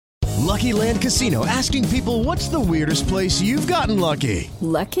Lucky Land Casino, asking people, what's the weirdest place you've gotten lucky?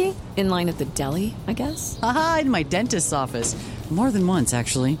 Lucky? In line at the deli, I guess? Aha, in my dentist's office. More than once,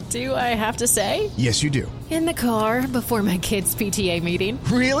 actually. Do I have to say? Yes, you do. In the car before my kids' PTA meeting.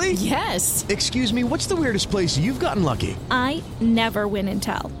 Really? Yes. Excuse me, what's the weirdest place you've gotten lucky? I never win and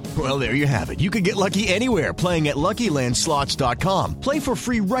tell. Well, there you have it. You can get lucky anywhere, playing at LuckyLandSlots.com. Play for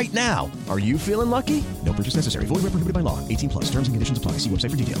free right now. Are you feeling lucky? No purchase necessary. Void where prohibited by law. 18+. Terms and conditions apply. See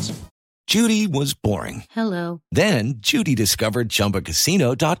website for details. Judy was boring. Hello. Then Judy discovered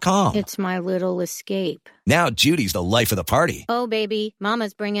ChumbaCasino.com. It's my little escape. Now Judy's the life of the party. Oh, baby,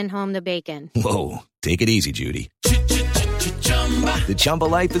 mama's bringing home the bacon. Whoa, take it easy, Judy. The Chumba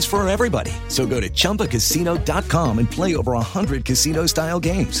life is for everybody. So go to ChumbaCasino.com and play over 100 casino-style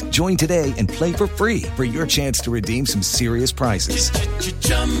games. Join today and play for free for your chance to redeem some serious prizes.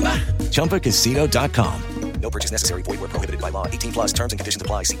 ChumbaCasino.com. No purchase necessary. Void where prohibited by law. 18+. Terms and conditions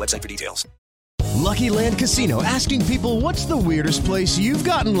apply. See website for details. Lucky Land Casino, asking people, what's the weirdest place you've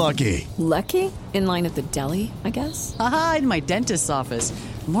gotten lucky? Lucky? In line at the deli, I guess? Aha, in my dentist's office.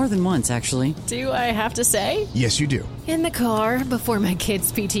 More than once, actually. Do I have to say? Yes, you do. In the car before my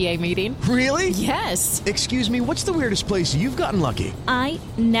kids' PTA meeting. Really? Yes. Excuse me, what's the weirdest place you've gotten lucky? I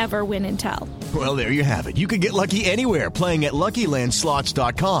never win and tell. Well, there you have it. You can get lucky anywhere, playing at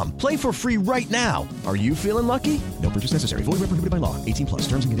LuckyLandSlots.com. Play for free right now. Are you feeling lucky? No purchase necessary. Void where prohibited by law. 18+.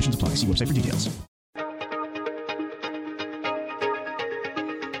 Terms and conditions apply. See website for details.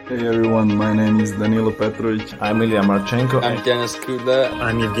 Hey everyone, my name is Danilo Petrovic. I'm Ilya Marchenko. I'm Denis Kudla.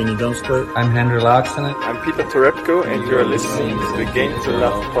 I'm Evgeny Donskoy. I'm Henry Laaksonen. I'm Peter Torebko, and you're listening to the Game to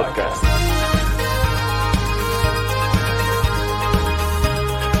Love podcast.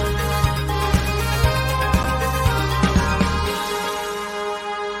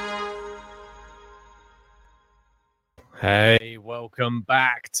 Hey, welcome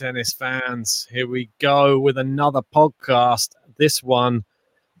back, tennis fans. Here we go with another podcast. This one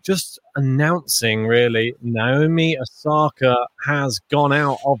just announcing, really, Naomi Osaka has gone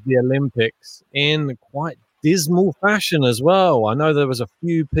out of the Olympics in quite dismal fashion as well. I know there was a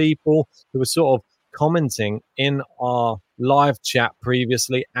few people who were sort of commenting in our live chat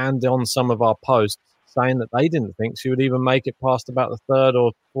previously and on some of our posts saying that they didn't think she would even make it past about the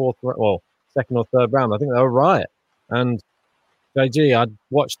second or third round. I think they were right. And JG, I'd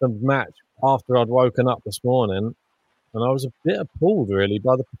watched the match after I'd woken up this morning, and I was a bit appalled, really,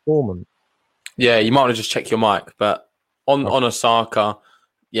 by the performance. Yeah, you might want to just check your mic. But on Osaka,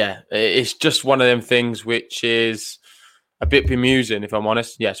 yeah, it's just one of them things which is a bit bemusing, if I'm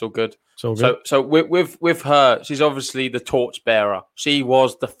honest. Yeah, it's all good. It's all good. So with her, she's obviously the torchbearer. She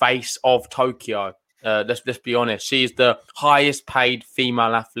was the face of Tokyo. Let's be honest. She's the highest paid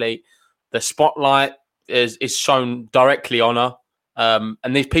female athlete. The spotlight is shown directly on her.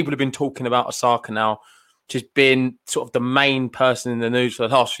 And these people have been talking about Osaka now. She's been sort of the main person in the news for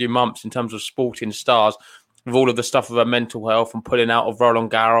the last few months in terms of sporting stars, with all of the stuff with her mental health and pulling out of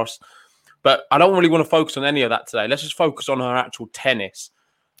Roland Garros. But I don't really want to focus on any of that today. Let's just focus on her actual tennis.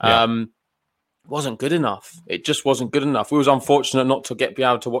 Yeah. Wasn't good enough. It just wasn't good enough. We was unfortunate not to be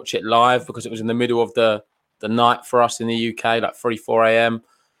able to watch it live because it was in the middle of the night for us in the UK, like 3-4 a.m.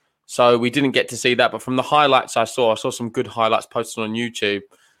 So we didn't get to see that. But from the highlights I saw some good highlights posted on YouTube.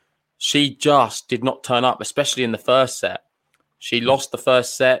 She just did not turn up, especially in the first set. She lost the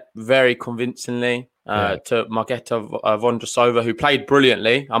first set very convincingly to Marketa Vondrousova, who played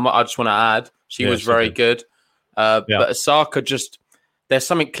brilliantly. I just want to add, she was very good. But Osaka there's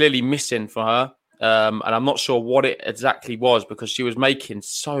something clearly missing for her. And I'm not sure what it exactly was because she was making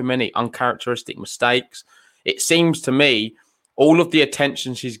so many uncharacteristic mistakes. It seems to me all of the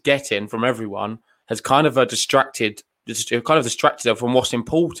attention she's getting from everyone has kind of distracted her from what's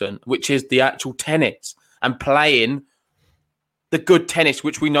important, which is the actual tennis and playing the good tennis,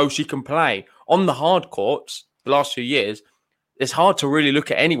 which we know she can play. On the hard courts, the last few years, it's hard to really look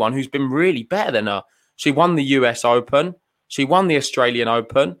at anyone who's been really better than her. She won the US Open. She won the Australian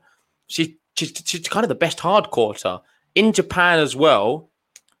Open. She's kind of the best hard courter. In Japan as well,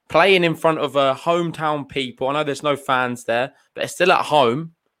 playing in front of her hometown people. I know there's no fans there, but it's still at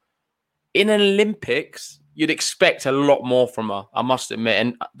home. In an Olympics, you'd expect a lot more from her, I must admit.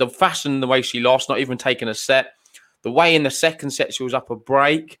 And the fashion, the way she lost, not even taking a set, the way in the second set she was up a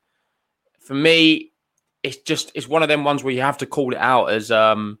break, for me, it's one of them ones where you have to call it out as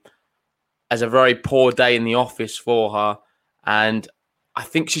a very poor day in the office for her. And I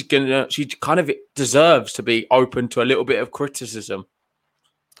think she kind of deserves to be open to a little bit of criticism.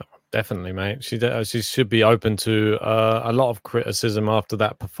 Definitely, mate. She should be open to a lot of criticism after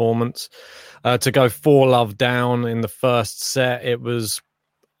that performance. To go 4-love down in the first set, it was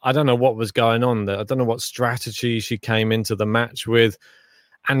I don't know what was going on there. I don't know what strategy she came into the match with.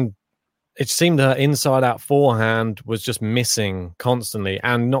 And it seemed her inside-out forehand was just missing constantly,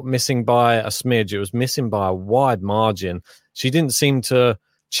 and not missing by a smidge. It was missing by a wide margin. She didn't seem to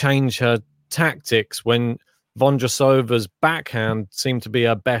change her tactics when Vondrasova's backhand seemed to be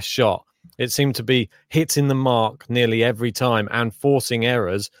her best shot. It seemed to be hitting the mark nearly every time and forcing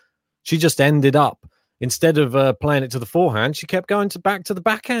errors. She just ended up, instead of playing it to the forehand, she kept going back to the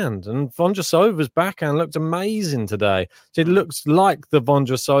backhand. And Vondrasova's backhand looked amazing today. It looks like the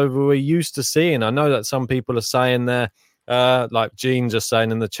Vondrasova we're used to seeing. I know that some people are saying there, like Gene just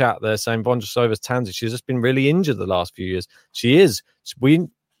saying in the chat, they're saying Vondrasova's tansy. She's just been really injured the last few years. She is. We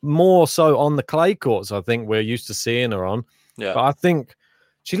more so on the clay courts, I think we're used to seeing her on. Yeah. But I think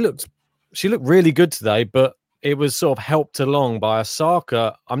she looked really good today, but it was sort of helped along by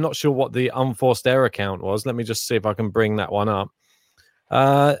Osaka. I'm not sure what the unforced error count was. Let me just see if I can bring that one up.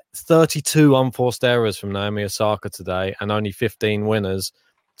 32 unforced errors from Naomi Osaka today and only 15 winners.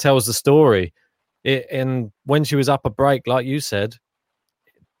 Tells the story. And when she was up a break, like you said,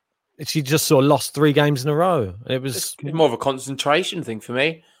 she just sort of lost 3 games in a row. It's more of a concentration thing for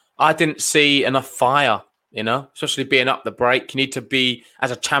me. I didn't see enough fire. Especially being up the break. You need to be, as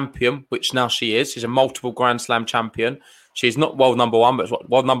a champion, which now she is. She's a multiple Grand Slam champion. She's not world number 1, but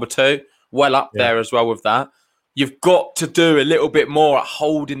world number 2. Well up there as well with that. You've got to do a little bit more at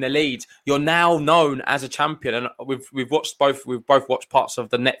holding the lead. You're now known as a champion, and we've watched both. We've both watched parts of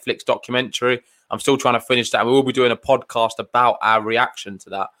the Netflix documentary. I'm still trying to finish that. We will be doing a podcast about our reaction to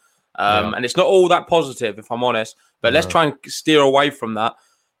that. And it's not all that positive, if I'm honest. But let's try and steer away from that.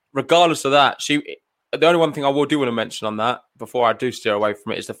 Regardless of that, the only one thing I will do want to mention on that before I do steer away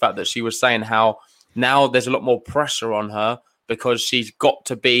from it is the fact that she was saying how now there's a lot more pressure on her because she's got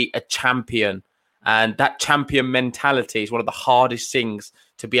to be a champion. And that champion mentality is one of the hardest things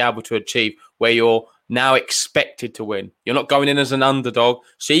to be able to achieve, where you're now expected to win. You're not going in as an underdog.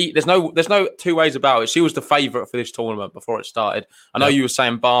 There's no 2 ways about it. She was the favourite for this tournament before it started. I know you were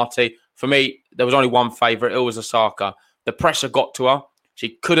saying Barty. For me, there was only one favourite. It was Osaka. The pressure got to her. She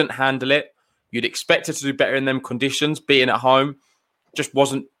couldn't handle it. You'd expect her to do better in them conditions, being at home.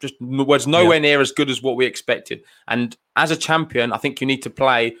 Was nowhere near as good as what we expected. And as a champion, I think you need to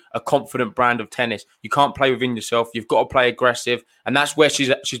play a confident brand of tennis. You can't play within yourself. You've got to play aggressive, and that's where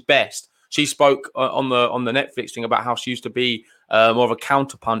she's best. She spoke on the Netflix thing about how she used to be more of a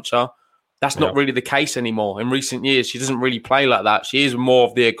counter puncher. That's not really the case anymore. In recent years, she doesn't really play like that. She is more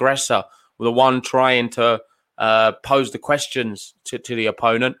of the aggressor, the one trying to pose the questions to the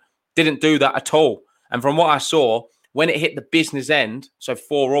opponent. Didn't do that at all. And from what I saw, when it hit the business end, so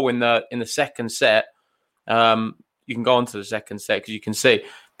 4-all in the second set, you can go on to the second set because you can see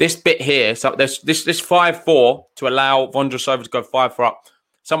this bit here. So there's this 5-4 to allow Vondrasova to go 5-4 up.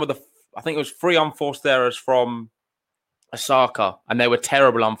 I think it was 3 unforced errors from Osaka, and they were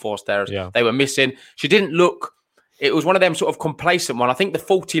terrible unforced errors. Yeah. They were missing. She didn't look. It was one of them sort of complacent one. I think the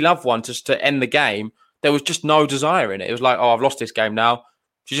 40 love one just to end the game. There was just no desire in it. It was like, oh, I've lost this game now.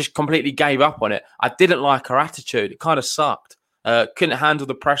 She just completely gave up on it. I didn't like her attitude. It kind of sucked. Couldn't handle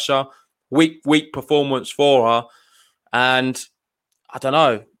the pressure. Weak performance for her. And I don't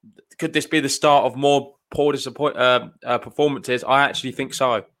know. Could this be the start of more poor performances? I actually think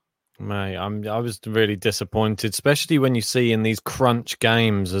so. Mate, I was really disappointed, especially when you see in these crunch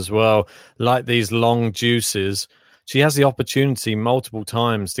games as well, like these long deuces. She has the opportunity multiple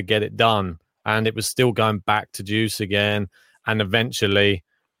times to get it done, and it was still going back to deuce again. And eventually,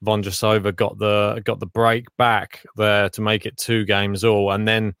 Vondrasova got the break back there to make it 2 games all. And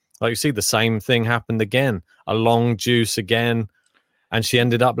then, like you see, the same thing happened again, a long deuce again. And she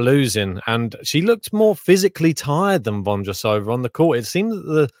ended up losing. And she looked more physically tired than Vondrasova on the court. It seemed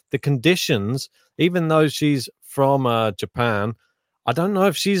that the conditions, even though she's from Japan, I don't know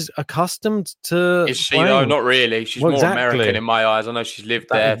if she's accustomed to. Is she, though? Not really. She's more American in my eyes. I know she's lived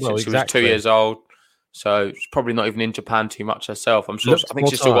there since she was 2 years old. So she's probably not even in Japan too much herself. I think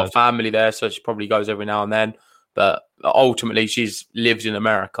she's still got family there, so she probably goes every now and then. But ultimately, she's lived in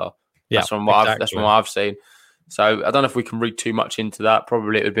America. That's from what I've seen. So I don't know if we can read too much into that.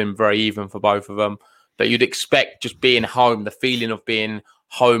 Probably it would have been very even for both of them. But you'd expect just being home, the feeling of being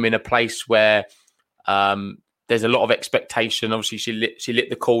home in a place where there's a lot of expectation. Obviously, she lit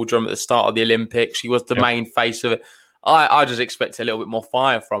the cauldron at the start of the Olympics. She was the main face of it. I just expect a little bit more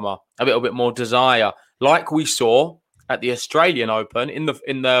fire from her, a little bit more desire, like we saw at the Australian Open in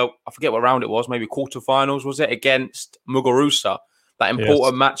the I forget what round it was, maybe quarterfinals was it, against Muguruza. That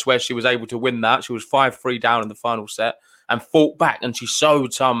important match where she was able to win that. She was 5-3 down in the final set and fought back, and she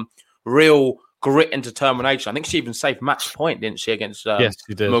showed some real grit and determination. I think she even saved match point, didn't she, against yes,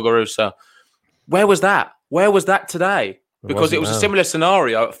 she did. Muguruza? Where was that? Where was that today? Because it was a similar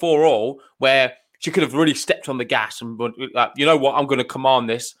scenario at 4-all where she could have really stepped on the gas and, you know what, I'm going to command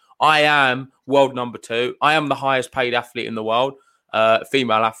this. I am world number 2. I am the highest paid athlete in the world,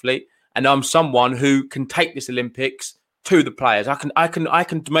 female athlete, and I'm someone who can take this Olympics to the players. I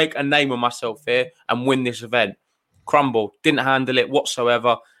can make a name of myself here and win this event. Crumbled, didn't handle it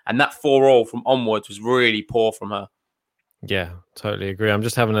whatsoever, and that 4-all from onwards was really poor from her. Yeah, totally agree. I'm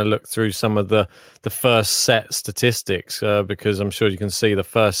just having a look through some of the first set statistics because I'm sure you can see the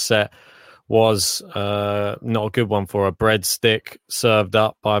first set was not a good one for a breadstick served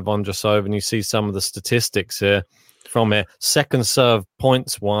up by Vondrasova, and you see some of the statistics here from it. Second serve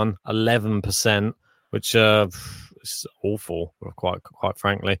points won 11%, which is awful, quite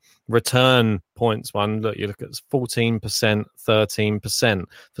frankly. Return points won. Look, you look at 14%, 13%.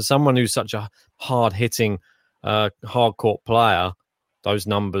 For someone who's such a hard-hitting hard court player, those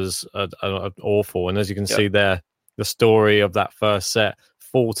numbers are awful. And as you can see there, the story of that first set,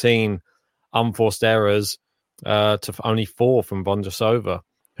 14 unforced errors to only 4 from Vondrasova,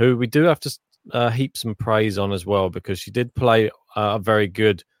 who we do have to heap some praise on as well, because she did play a very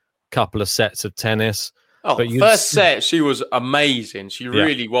good couple of sets of tennis. But first set, she was amazing. She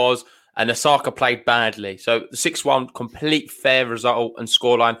really was. And Osaka played badly. So the 6-1, complete fair result and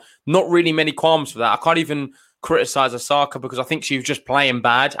scoreline. Not really many qualms for that. I can't even criticize Osaka because I think she was just playing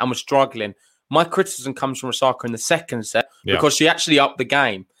bad and was struggling. My criticism comes from Osaka in the second set because she actually upped the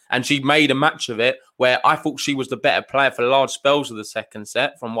game and she made a match of it where I thought she was the better player for large spells of the second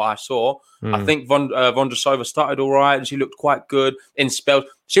set from what I saw. I think Vondrasova started all right and she looked quite good in spells.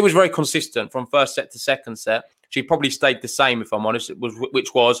 She was very consistent from first set to second set. She probably stayed the same, if I'm honest,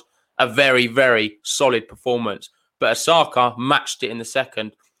 which was a very, very solid performance. But Osaka matched it in the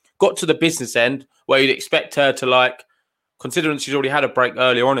second. Got to the business end where you'd expect her to, considering she's already had a break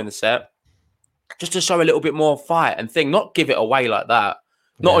earlier on in the set, just to show a little bit more fight and thing, not give it away like that.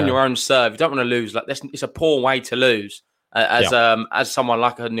 Not on your own serve. You don't want to lose. It's a poor way to lose as someone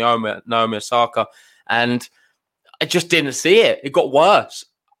like Naomi Osaka. And I just didn't see it. It got worse.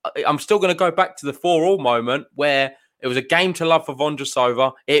 I'm still going to go back to the 4-all moment where it was a game to love for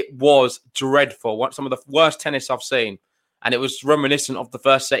Vondrasova. It was dreadful. Some of the worst tennis I've seen. And it was reminiscent of the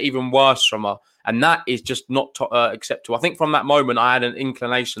first set, even worse from her. And that is just not acceptable. I think from that moment, I had an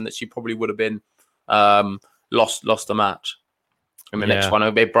inclination that she probably would have been lost the match. In the next one, it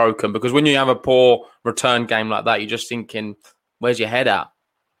would be broken. Because when you have a poor return game like that, you're just thinking, where's your head at?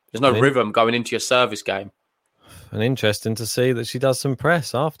 There's no rhythm going into your service game. And interesting to see that she does some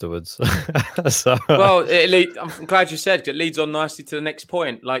press afterwards. Well, I'm glad you said, 'cause it leads on nicely to the next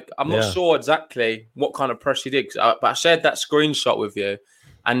point. I'm not sure exactly what kind of press she did, but I shared that screenshot with you,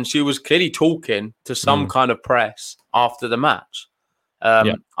 and she was clearly talking to some kind of press after the match.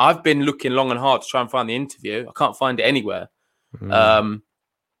 I've been looking long and hard to try and find the interview. I can't find it anywhere.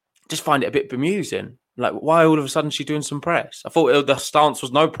 Just find it a bit bemusing. Why all of a sudden she's doing some press? I thought the stance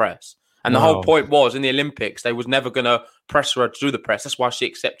was no press. And the whole point was, in the Olympics, they was never going to press her to do the press. That's why she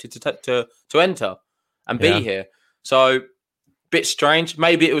accepted to enter and be here. So, bit strange.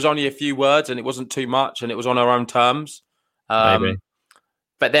 Maybe it was only a few words and it wasn't too much and it was on her own terms. Maybe.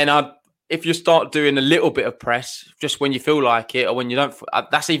 But then if you start doing a little bit of press, just when you feel like it or when you don't,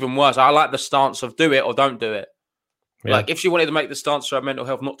 that's even worse. I like the stance of do it or don't do it. Yeah. If she wanted to make the stance for her mental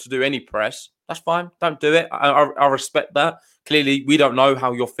health not to do any press, that's fine. Don't do it. I respect that. Clearly, we don't know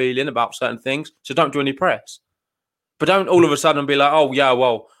how you're feeling about certain things, so don't do any press. But don't all of a sudden be like, oh, yeah,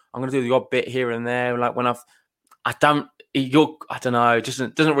 well, I'm going to do the odd bit here and there. I don't know, it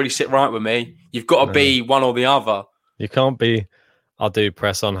doesn't really sit right with me. You've got to be one or the other. You can't be, I'll do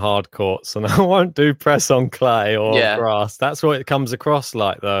press on hard courts and I won't do press on clay or grass. That's what it comes across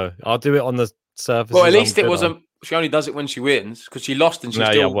like, though. I'll do it on the surface. Well, at least it wasn't. She only does it when she wins because she lost and she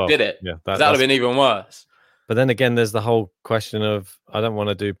still did it. Yeah, that would have been even worse. But then again, there's the whole question of, I don't want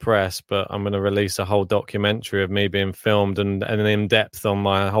to do press, but I'm going to release a whole documentary of me being filmed and in depth on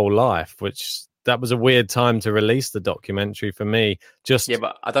my whole life, which that was a weird time to release the documentary for me. Yeah,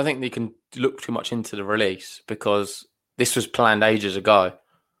 but I don't think you can look too much into the release because this was planned ages ago.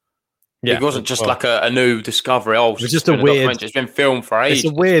 Yeah, it wasn't just a new discovery. Oh, it's just a weird. It's been filmed for ages.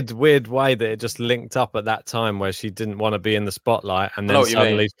 It's a weird way that it just linked up at that time where she didn't want to be in the spotlight, and then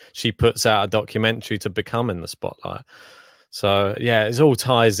suddenly she puts out a documentary to become in the spotlight. So yeah, it all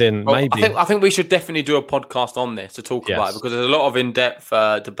ties in. Well, maybe I think we should definitely do a podcast on this to talk about it because there's a lot of in-depth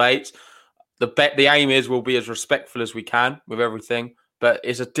debates. The aim is we'll be as respectful as we can with everything, but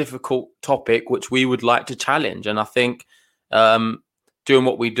it's a difficult topic which we would like to challenge, and I think. doing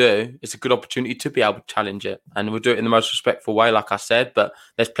what we do, it's a good opportunity to be able to challenge it. And we'll do it in the most respectful way, like I said, but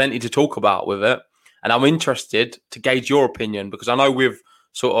there's plenty to talk about with it. And I'm interested to gauge your opinion, because I know we've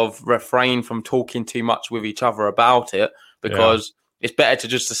sort of refrained from talking too much with each other about it, because it's better to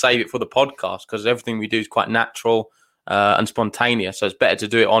just to save it for the podcast, because everything we do is quite natural and spontaneous. So it's better to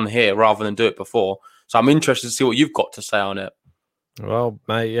do it on here rather than do it before. So I'm interested to see what you've got to say on it. Well,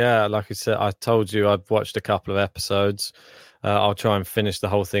 mate, yeah, like I said, I told you I've watched a couple of episodes. I'll try and finish the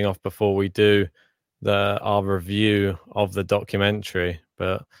whole thing off before we do our review of the documentary.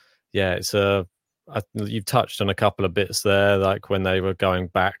 But yeah, you've touched on a couple of bits there, like when they were going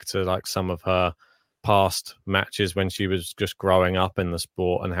back to like some of her past matches when she was just growing up in the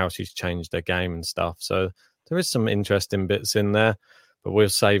sport and how she's changed her game and stuff. So there is some interesting bits in there, but we'll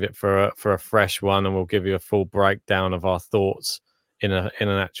save it for a fresh one, and we'll give you a full breakdown of our thoughts in an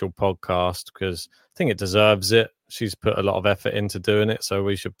actual podcast, because I think it deserves it. She's put a lot of effort into doing it, so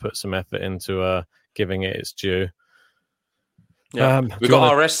we should put some effort into giving it its due. Yeah, we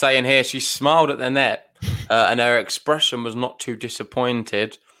got RS saying here she smiled at the net and her expression was not too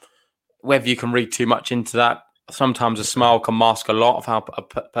disappointed. Whether you can read too much into that, sometimes a smile can mask a lot of how a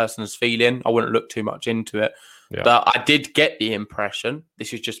person is feeling. I wouldn't look too much into it. Yeah. But I did get the impression,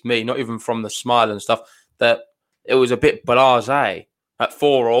 this is just me, not even from the smile and stuff, that it was a bit blasé. At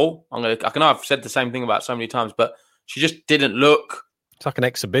 4-all, I know I've said the same thing about so many times, but she just didn't look. It's like an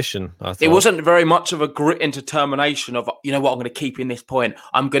exhibition. I thought. It wasn't very much of a grit and determination of, you know what, I'm going to keep in this point.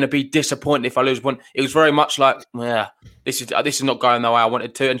 I'm going to be disappointed if I lose one. It was very much like, yeah, this is not going the way I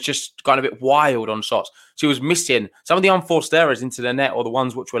wanted to, and just going a bit wild on shots. She was missing some of the unforced errors into the net, or the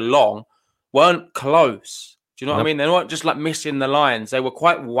ones which were long, weren't close. Do you know what I mean? They weren't just like missing the lines. They were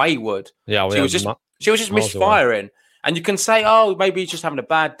quite wayward. Yeah, she was just misfiring. Away. And you can say, oh, maybe he's just having a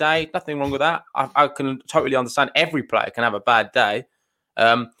bad day. Nothing wrong with that. I can totally understand. Every player can have a bad day.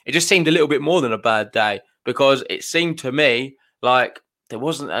 It just seemed a little bit more than a bad day, because it seemed to me like there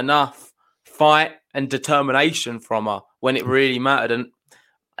wasn't enough fight and determination from her when it really mattered. And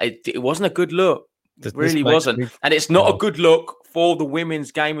it wasn't a good look. It really wasn't. And it's not a good look for the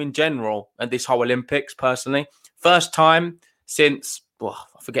women's game in general and this whole Olympics, personally. First time since... I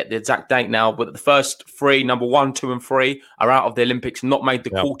forget the exact date now, but the first three, number 1, 2, and 3, are out of the Olympics, not made the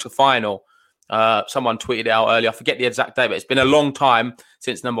quarterfinal. Someone tweeted out earlier. I forget the exact date, but it's been a long time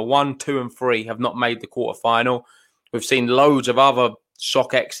since number 1, 2, and 3 have not made the quarterfinal. We've seen loads of other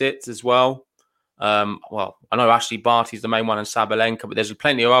shock exits as well. I know Ashley Barty's the main one and Sabalenka, but there's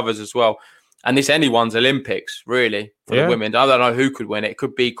plenty of others as well. And this anyone's Olympics, really, for the women. I don't know who could win it. It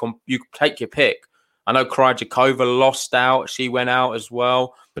could be, you take your pick. I know Krejcikova lost out. She went out as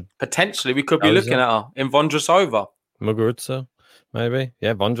well. But potentially, we could be looking at her in Vondrousova. Muguruza, maybe.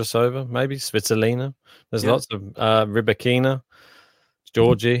 Yeah, Vondrousova, maybe. Svitolina. There's lots of Rybakina,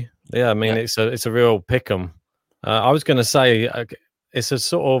 Georgie. Yeah, I mean, it's a real pick-em. I was going to say, it's a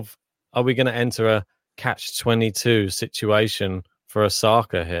sort of, are we going to enter a catch-22 situation for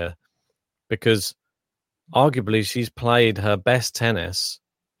Osaka here? Because arguably, she's played her best tennis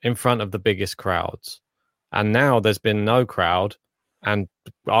in front of the biggest crowds. And now there's been no crowd, and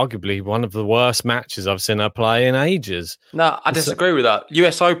arguably one of the worst matches I've seen her play in ages. No, I disagree with that.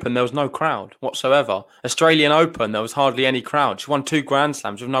 US Open, there was no crowd whatsoever. Australian Open, there was hardly any crowd. She won 2 Grand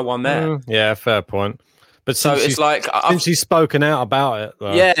Slams with no one there. Yeah, fair point. But so it's like... Since she's spoken out about it...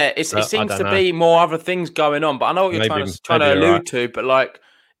 Though, it seems to be more other things going on. But I know what you're trying to allude to, but like...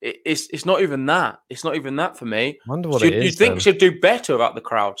 It's not even that. It's not even that for me. I wonder what it is. You think she'd do better without the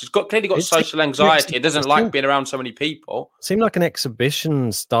crowd? She's clearly got social anxiety. It doesn't like being around so many people. It seemed like an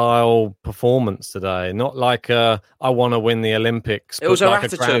exhibition style performance today, not like I want to win the Olympics. It was her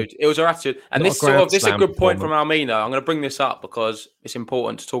attitude. It was her attitude. And this is a good point from Almina. I'm going to bring this up because it's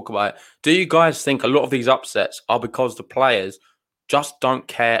important to talk about it. Do you guys think a lot of these upsets are because the players just don't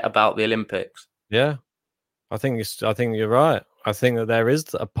care about the Olympics? Yeah, I think you're right. I think that there is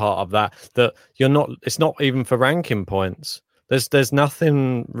a part of that you're not. It's not even for ranking points. There's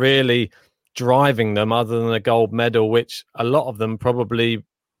nothing really driving them other than a gold medal, which a lot of them probably.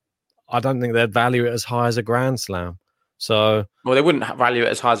 I don't think they'd value it as high as a Grand Slam. So, well, they wouldn't value it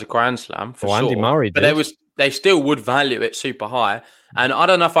as high as a Grand Slam for sure. Andy Murray did. But they still would value it super high. And I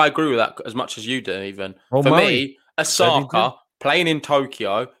don't know if I agree with that as much as you do. Even for me, Osaka. Playing in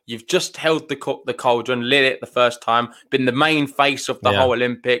Tokyo, you've just held the cauldron, lit it the first time, been the main face of the whole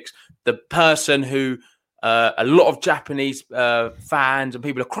Olympics, the person who a lot of Japanese fans and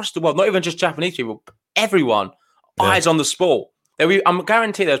people across the world, not even just Japanese people, everyone, eyes on the sport. I'm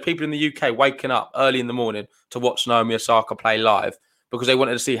guaranteed there's people in the UK waking up early in the morning to watch Naomi Osaka play live because they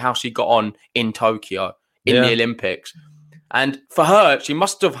wanted to see how she got on in Tokyo, in the Olympics. And for her, she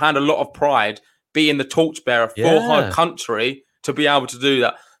must have had a lot of pride being the torchbearer for her country to be able to do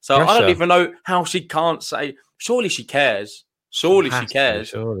that. So I don't even know how she can't say, surely she cares. Surely she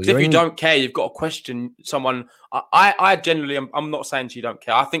cares. Because if you don't care, you've got to question someone. I generally, I'm not saying she don't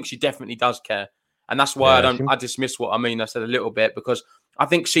care. I think she definitely does care. And that's why I dismiss what I mean. I said a little bit because I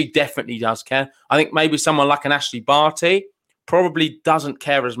think she definitely does care. I think maybe someone like an Ashley Barty probably doesn't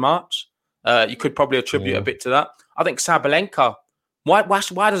care as much. You could probably attribute a bit to that. I think Sabalenka, why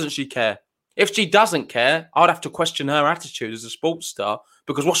doesn't she care? If she doesn't care, I'd have to question her attitude as a sports star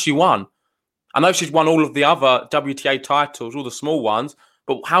because what's she won? I know she's won all of the other WTA titles, all the small ones,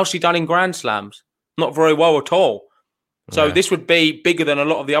 but how's she done in Grand Slams? Not very well at all. So this would be bigger than a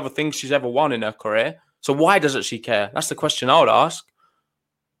lot of the other things she's ever won in her career. So why doesn't she care? That's the question I would ask.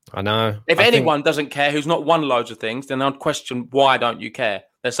 I know. If anyone doesn't care who's not won loads of things, then I'd question why don't you care?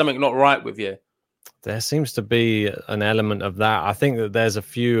 There's something not right with you. There seems to be an element of that. I think that there's a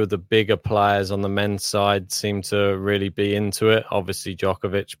few of the bigger players on the men's side seem to really be into it. Obviously,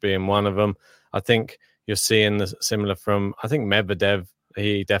 Djokovic being one of them. I think you're seeing the similar from, I think Medvedev,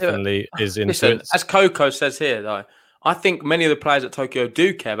 he definitely is into it. As Coco says here, though, I think many of the players at Tokyo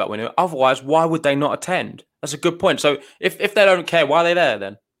do care about winning. Otherwise, why would they not attend? That's a good point. So if they don't care, why are they there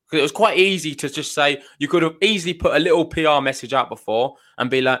then? Because it was quite easy to just say, you could have easily put a little PR message out before and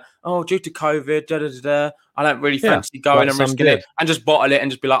be like, oh, due to COVID, I don't really fancy going and risking it, and just bottle it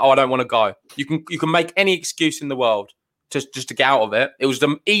and just be like, oh, I don't want to go. You can make any excuse in the world just to get out of it. It was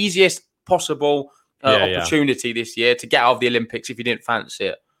the easiest possible opportunity this year to get out of the Olympics if you didn't fancy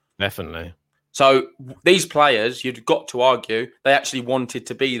it. Definitely. So these players, you'd got to argue, they actually wanted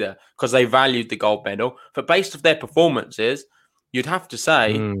to be there because they valued the gold medal. But based off their performances, you'd have to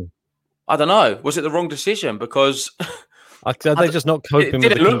say, I don't know, was it the wrong decision? Because are they just not coping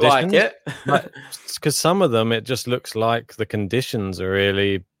with the conditions? It didn't look like it. Because some of them, it just looks like the conditions are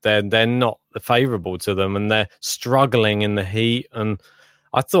really, they're not favourable to them and they're struggling in the heat. And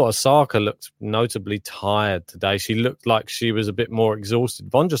I thought Osaka looked notably tired today. She looked like she was a bit more exhausted.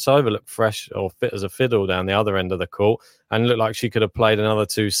 Vondrousova looked fresh or fit as a fiddle down the other end of the court and looked like she could have played another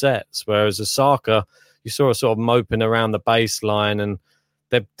 2 sets. Whereas Osaka, you saw her sort of moping around the baseline and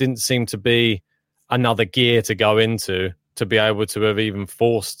there didn't seem to be another gear to go into to be able to have even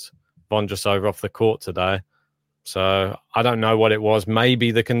forced Vondrousova off the court today. So I don't know what it was.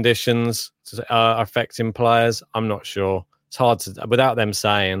 Maybe the conditions affecting players. I'm not sure. It's hard to, without them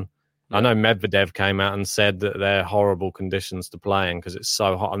saying. I know Medvedev came out and said that they're horrible conditions to play in because it's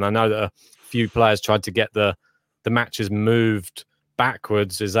so hot. And I know that a few players tried to get the matches moved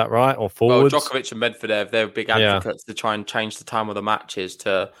backwards. Is that right? Or forwards? Well, Djokovic and Medvedev, they're big advocates to try and change the time of the matches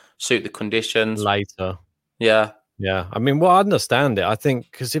to suit the conditions. Later. Yeah. Yeah. I mean, well, I understand it. I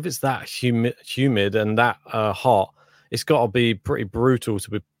think because if it's that humid and that hot, it's got to be pretty brutal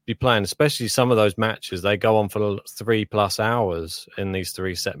to be playing, especially some of those matches. They go on for 3+ hours in these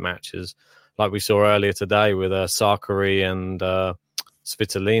 3-set matches, like we saw earlier today with Sakari and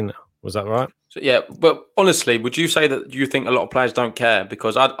Svitolina. Was that right? So, yeah, but honestly, would you say that you think a lot of players don't care?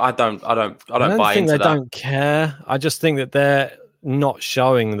 Because I don't buy into that. I don't think they don't care. I just think that they're not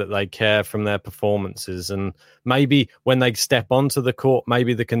showing that they care from their performances, and maybe when they step onto the court,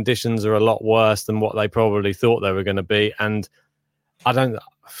 maybe the conditions are a lot worse than what they probably thought they were going to be, and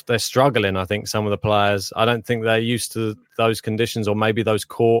they're struggling. I think some of the players, I don't think they're used to those conditions or maybe those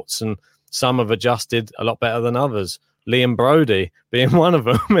courts, and some have adjusted a lot better than others. Liam Brody being one of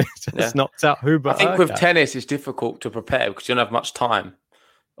them. It's knocked out Hubert. I think with tennis, it's difficult to prepare because you don't have much time.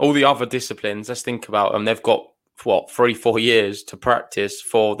 All the other disciplines, let's think about them. They've got, 3-4 years to practice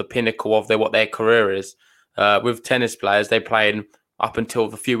for the pinnacle of what their career is. With tennis players, they play up until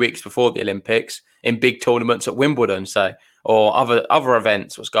the few weeks before the Olympics in big tournaments at Wimbledon, say, or other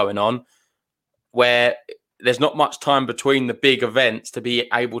events, what's going on, where there's not much time between the big events to be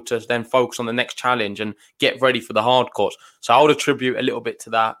able to then focus on the next challenge and get ready for the hard courts. So I would attribute a little bit to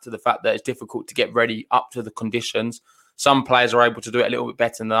that, to the fact that it's difficult to get ready up to the conditions. Some players are able to do it a little bit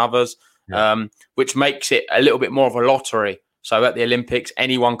better than others, which makes it a little bit more of a lottery. So at the Olympics,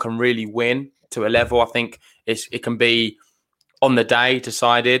 anyone can really win to a level. I think it can be on the day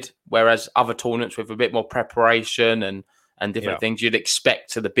decided, whereas other tournaments with a bit more preparation and different things, you'd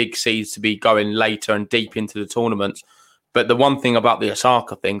expect to the big seeds to be going later and deep into the tournaments. But the one thing about the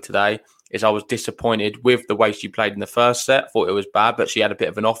Osaka thing today is I was disappointed with the way she played in the first set. Thought it was bad, but she had a bit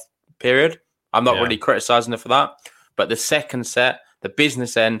of an off period. I'm not really criticising her for that. But the second set, the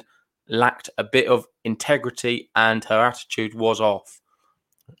business end, lacked a bit of integrity and her attitude was off.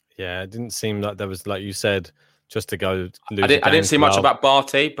 Yeah, it didn't seem like there was, like you said, just to go lose. I didn't see much about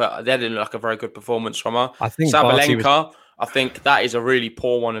Barty, but that didn't look like a very good performance from her. I think Sabalenka, I think that is a really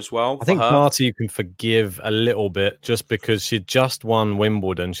poor one as well. I think her. Barty you can forgive a little bit just because she just won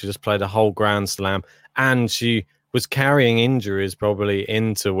Wimbledon. She just played a whole Grand Slam, and she was carrying injuries probably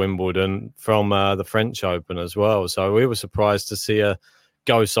into Wimbledon from the French Open as well. So we were surprised to see her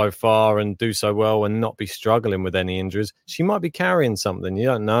go so far and do so well and not be struggling with any injuries. She might be carrying something, you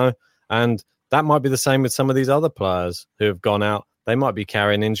don't know. And that might be the same with some of these other players who have gone out. They might be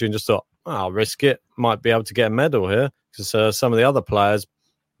carrying injury and just thought, I'll risk it. Might be able to get a medal here because some of the other players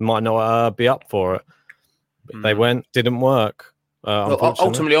might not be up for it. But they went, didn't work.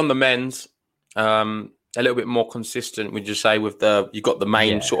 Ultimately, on the men's, a little bit more consistent, would you say, with you've got the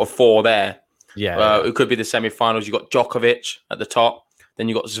main sort of four there. Yeah. It could be the semi-finals. You've got Djokovic at the top. Then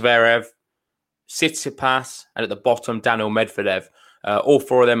you've got Zverev, Tsitsipas, and at the bottom, Daniel Medvedev. All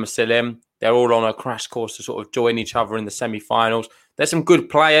four of them are still in. They're all on a crash course to sort of join each other in the semi-finals. There's some good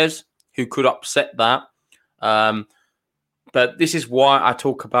players who could upset that. But this is why I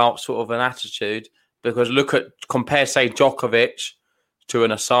talk about sort of an attitude, because compare, say, Djokovic to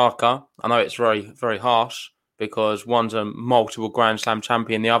an Osaka. I know it's very, very harsh because one's a multiple Grand Slam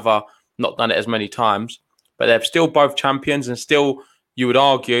champion, the other not done it as many times, but they're still both champions and still, you would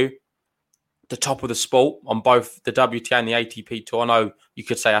argue, the top of the sport on both the WTA and the ATP tour. I know you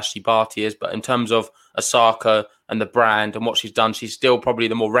could say Ashley Barty is, but in terms of Osaka and the brand and what she's done, she's still probably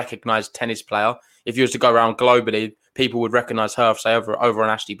the more recognised tennis player. If you was to go around globally, people would recognise her, say, over an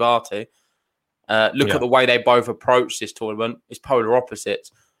Ashley Barty. Look at the way they both approach this tournament. It's polar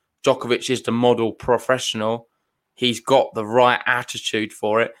opposites. Djokovic is the model professional. He's got the right attitude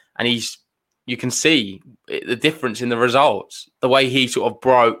for it. And you can see the difference in the results. The way he sort of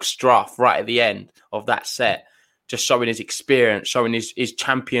broke Struff right at the end of that set, just showing his experience, showing his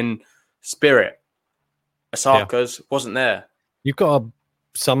champion spirit. Osaka's wasn't there. You've got to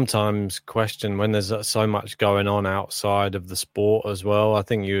sometimes question when there's so much going on outside of the sport as well. I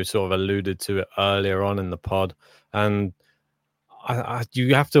think you sort of alluded to it earlier on in the pod, and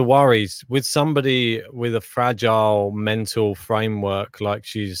you have to worry with somebody with a fragile mental framework like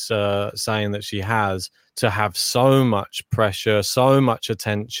she's saying that she has, to have so much pressure, so much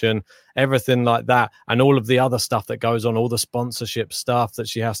attention, everything like that, and all of the other stuff that goes on, all the sponsorship stuff that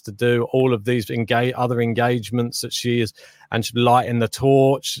she has to do, all of these other engagements that she is, and she's lighting the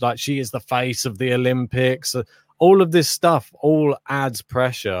torch, like she is the face of the Olympics. All of this stuff all adds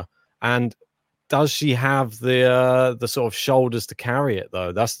pressure. And does she have the sort of shoulders to carry it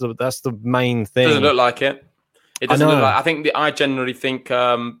though? That's the main thing. Doesn't look like it. It doesn't look like. I generally think.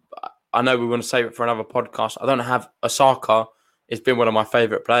 I know we want to save it for another podcast. I don't have Osaka. It's been one of my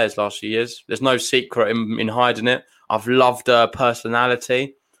favourite players last few years. There's no secret in hiding it. I've loved her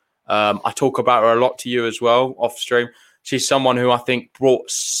personality. I talk about her a lot to you as well off stream. She's someone who I think brought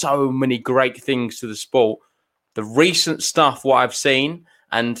so many great things to the sport. The recent stuff, what I've seen,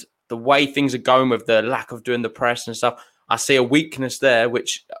 and the way things are going with the lack of doing the press and stuff, I see a weakness there,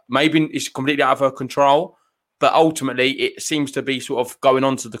 which maybe is completely out of her control. But ultimately, it seems to be sort of going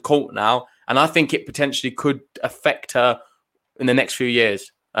onto the court now. And I think it potentially could affect her in the next few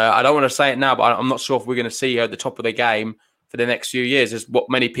years. I don't want to say it now, but I'm not sure if we're going to see her at the top of the game for the next few years, is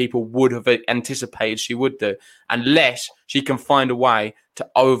what many people would have anticipated she would do, unless she can find a way to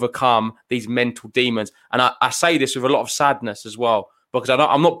overcome these mental demons. And I say this with a lot of sadness as well, because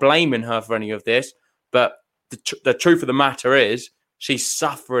I'm not blaming her for any of this, but the truth of the matter is she's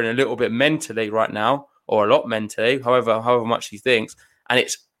suffering a little bit mentally right now, or a lot mentally, however much she thinks, and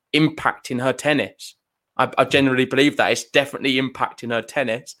it's impacting her tennis. I generally believe that it's definitely impacting her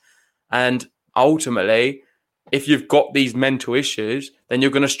tennis. And ultimately, if you've got these mental issues, then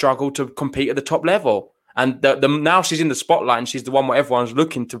you're going to struggle to compete at the top level. And now she's in the spotlight and she's the one where everyone's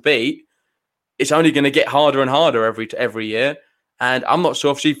looking to beat. It's only going to get harder and harder every year. And I'm not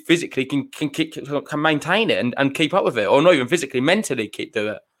sure if she physically can maintain it and keep up with it, or not even physically, mentally do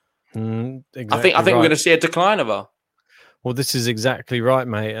it. Exactly. I think we're going to see a decline of her. Well, this is exactly right,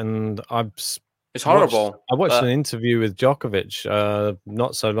 mate. And it's horrible. I watched an interview with Djokovic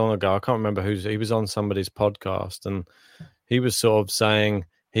not so long ago. I can't remember he was on somebody's podcast, and he was sort of saying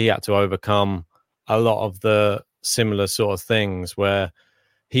he had to overcome a lot of the similar sort of things where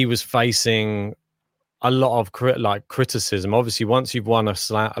he was facing a lot of criticism. Obviously, once you've won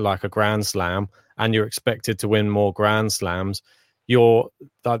a Grand Slam and you're expected to win more Grand Slams, you're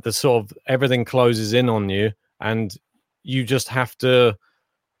the sort of everything closes in on you, and you just have to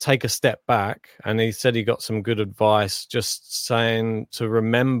take a step back. And he said he got some good advice, just saying to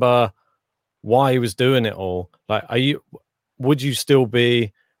remember why he was doing it all. Like, would you still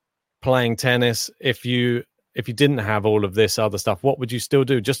be playing tennis if you didn't have all of this other stuff? What would you still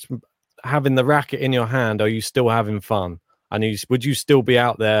do? Just having the racket in your hand, are you still having fun? And would you still be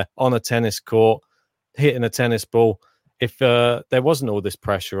out there on a tennis court hitting a tennis ball if there wasn't all this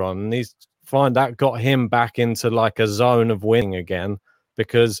pressure on? And that got him back into like a zone of winning again,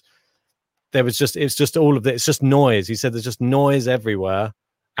 because it's just all of it. It's just noise. He said there's just noise everywhere,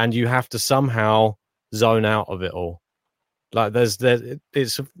 and you have to somehow zone out of it all. Like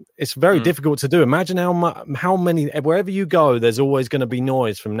it's very difficult to do. Imagine how many, wherever you go, there's always going to be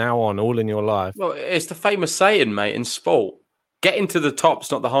noise from now on, all in your life. Well, it's the famous saying, mate, in sport: getting to the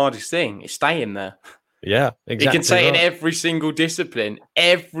top's not the hardest thing; it's staying there. Yeah, exactly. You can say in every single discipline,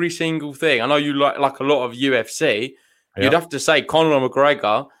 every single thing. I know you like a lot of UFC. You'd have to say Conor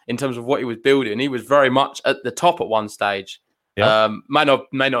McGregor, in terms of what he was building, he was very much at the top at one stage. Yep. May not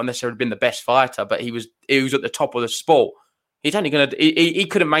necessarily have been the best fighter, but he was at the top of the sport. He's only he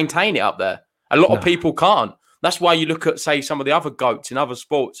couldn't maintain it up there. A lot of people can't. That's why you look at, say, some of the other GOATs in other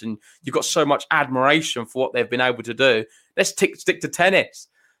sports, and you've got so much admiration for what they've been able to do. Let's stick to tennis.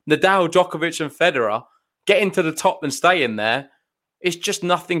 Nadal, Djokovic, and Federer getting to the top and staying there is just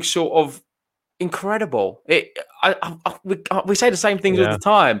nothing short of incredible. We say the same things all the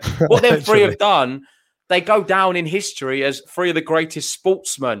time. What them three have done, they go down in history as three of the greatest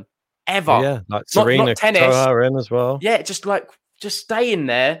sportsmen ever. Yeah, like Serena, not tennis. Throw her in as well. Yeah, just staying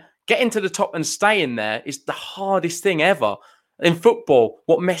there, getting to the top and staying there is the hardest thing ever. In football,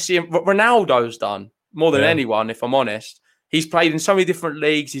 what Messi and Ronaldo's done more than anyone, if I'm honest. He's played in so many different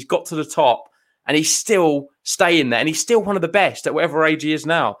leagues. He's got to the top, and he's still staying there, and he's still one of the best at whatever age he is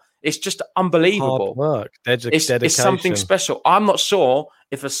now. It's just unbelievable. Hard work, dedication. It's something special. I'm not sure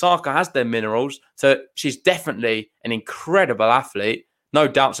if Osaka has their minerals. So she's definitely an incredible athlete. No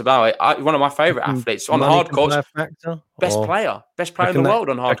doubts about it. One of my favourite athletes on hard courts. Best player in the world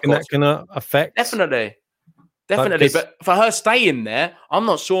on hard courts. That can affect? Definitely. But for her staying there, I'm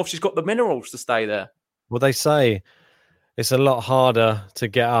not sure if she's got the minerals to stay there. Well, they say it's a lot harder to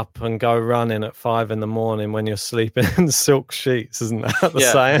get up and go running at 5 a.m. when you're sleeping in silk sheets, isn't that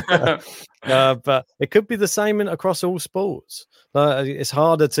the saying? But it could be the same across all sports. It's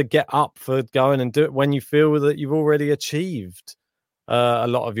harder to get up for going and do it when you feel that you've already achieved a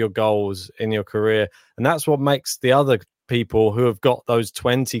lot of your goals in your career. And that's what makes the other people who have got those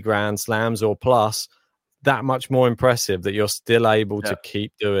 20 Grand Slams or plus that much more impressive, that you're still able to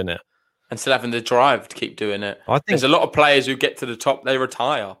keep doing it. And still having the drive to keep doing it. I think there's a lot of players who get to the top, they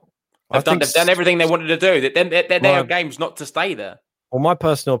retire. They've done everything they wanted to do. Their game's not to stay there. Well, my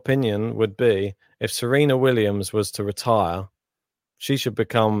personal opinion would be, if Serena Williams was to retire, she should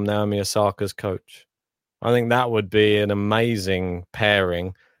become Naomi Osaka's coach. I think that would be an amazing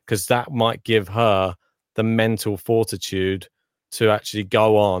pairing, because that might give her the mental fortitude to actually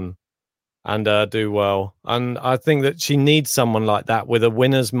go on and do well. And I think that she needs someone like that with a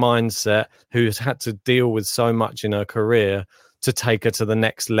winner's mindset, who's had to deal with so much in her career, to take her to the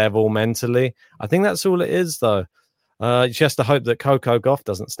next level mentally. I think that's all it is, though. She has to hope that Coco Gauff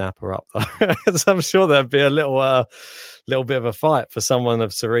doesn't snap her up, though. So I'm sure there'd be a little bit of a fight for someone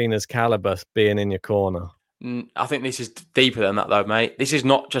of Serena's caliber being in your corner. I think this is deeper than that, though, mate. This is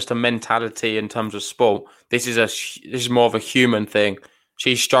not just a mentality in terms of sport. This is more of a human thing.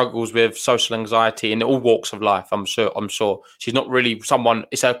 She struggles with social anxiety in all walks of life. I'm sure she's not really someone.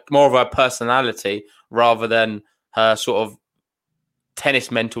 It's more of her personality rather than her sort of tennis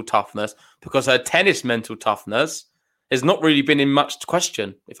mental toughness, because her tennis mental toughness has not really been in much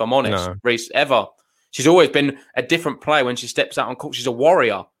question, if I'm honest, Reece, ever. She's always been a different player when she steps out on court. She's a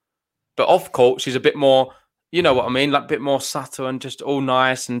warrior. But off court, she's a bit more, you know what I mean? Like a bit more subtle and just all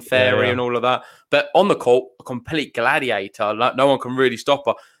nice and fairy and all of that. But on the court, a complete gladiator. Like no one can really stop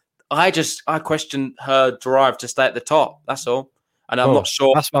her. I question her drive to stay at the top. That's all. And I'm not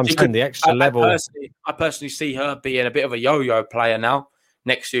sure. That's what I'm saying, the extra level. I personally see her being a bit of a yo-yo player now.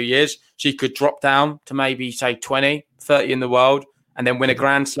 Next few years, she could drop down to maybe, say, 20, 30 in the world and then win a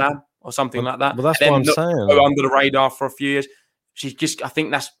Grand Slam or something like that. Well, that's what I'm saying. Go under the radar for a few years. I think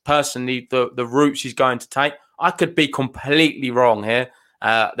that's personally the route she's going to take. I could be completely wrong here.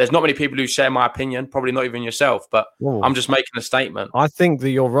 There's not many people who share my opinion, probably not even yourself, but I'm just making a statement. I think that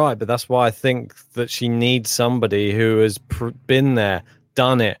you're right, but that's why I think that she needs somebody who has been there,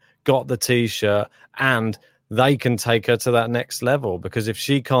 done it, got the T-shirt, and they can take her to that next level. Because if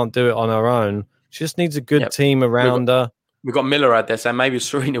she can't do it on her own, she just needs a good team around her. We've got Miller out there saying maybe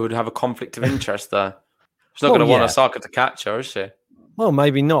Serena would have a conflict of interest though. She's not going to want Osaka to catch her, is she? Well,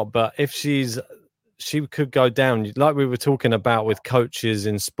 maybe not, but if she could go down, like we were talking about with coaches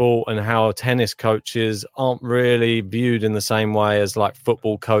in sport and how tennis coaches aren't really viewed in the same way as like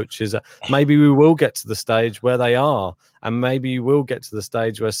football coaches. Maybe we will get to the stage where they are, and maybe you will get to the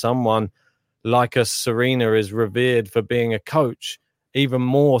stage where someone like a Serena is revered for being a coach, even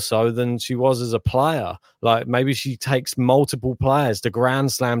more so than she was as a player. Like maybe she takes multiple players to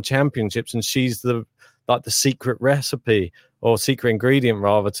Grand Slam championships, and she's the secret recipe, or secret ingredient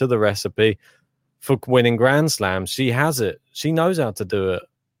rather, to the recipe for winning Grand Slams. She has it. She knows how to do it.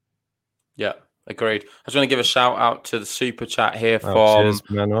 Yeah, agreed. I just want to give a shout out to the super chat here from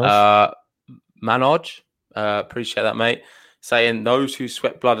Manoj. Appreciate that, mate. Saying those who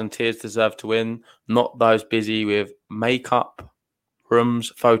sweat blood and tears deserve to win, not those busy with makeup,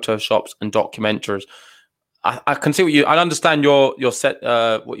 rooms, photoshops, and documentaries. I can see I understand your set,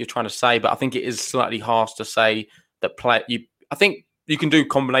 what you're trying to say, but I think it is slightly harsh to say that I think you can do a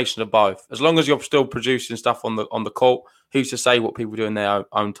combination of both, as long as you're still producing stuff on the court. Who's to say what people do in their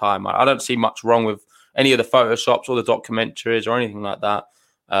own time? I don't see much wrong with any of the photoshops or the documentaries or anything like that.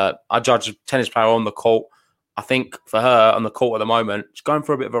 I judge a tennis player on the court. I think for her on the court at the moment, she's going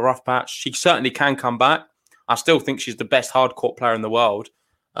for a bit of a rough patch. She certainly can come back. I still think she's the best hard court player in the world.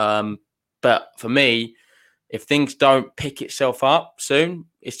 But for me, if things don't pick itself up soon,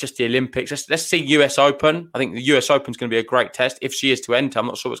 it's just the Olympics. Let's see US Open. I think the US Open is going to be a great test. If she is to enter, I'm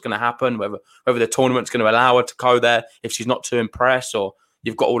not sure what's going to happen, whether the tournament's going to allow her to go there, if she's not too impressed, or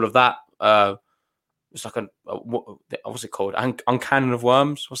you've got all of that. It's like what's it called? Uncannon of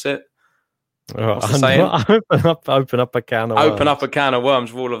worms. What's it? What's the saying? Open up a can of worms. Open up a can of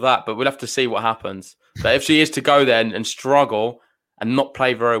worms with all of that. But we'll have to see what happens. But if she is to go there and struggle and not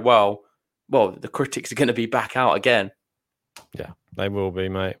play very well, the critics are going to be back out again. Yeah, they will be,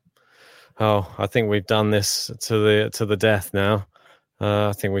 mate. Oh, I think we've done this to the death now.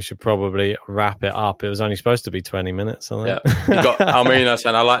 I think we should probably wrap it up. It was only supposed to be 20 minutes. I think. Yeah, you got Almina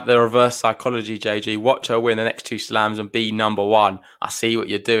saying, I like the reverse psychology, JG. Watch her win the next 2 slams and be number 1. I see what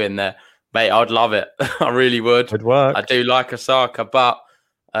you're doing there. Mate, I'd love it. I really would. It'd work. I do like Osaka, but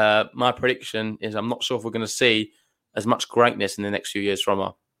my prediction is I'm not sure if we're going to see as much greatness in the next few years from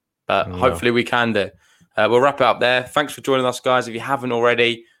her. But hopefully we can do. We'll wrap it up there. Thanks for joining us, guys. If you haven't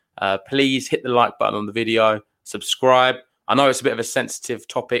already, please hit the like button on the video. Subscribe. I know it's a bit of a sensitive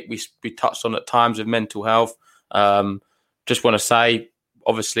topic we touched on at times with mental health. Just want to say,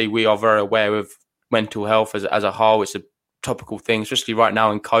 obviously, we are very aware of mental health as a whole. It's a topical thing, especially right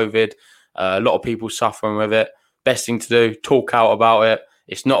now in COVID. A lot of people suffering with it. Best thing to do, talk out about it.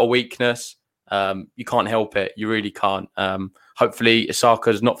 It's not a weakness. You can't help it. You really can't. Hopefully,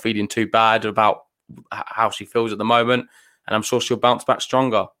 Osaka's not feeling too bad about how she feels at the moment, and I'm sure she'll bounce back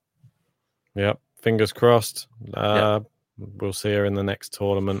stronger. Yep, fingers crossed. We'll see her in the next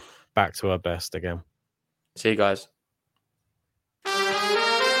tournament, back to her best again. See you guys.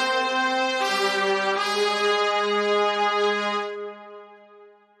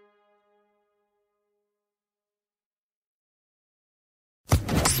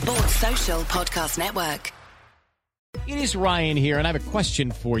 Sports Social Podcast Network. It is Ryan here, and I have a question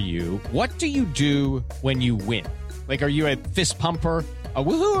for you. What do you do when you win? Like, are you a fist pumper, a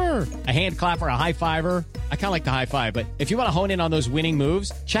woohooer, a hand clapper, a high fiver? I kind of like the high five, but if you want to hone in on those winning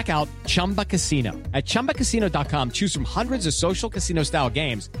moves, check out Chumba Casino. At ChumbaCasino.com, choose from hundreds of social casino-style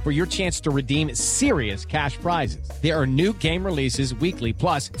games for your chance to redeem serious cash prizes. There are new game releases weekly,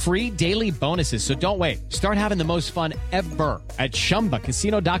 plus free daily bonuses, so don't wait. Start having the most fun ever at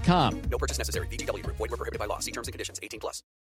ChumbaCasino.com. No purchase necessary. VGW Group. Void where prohibited by law. See terms and conditions. 18+.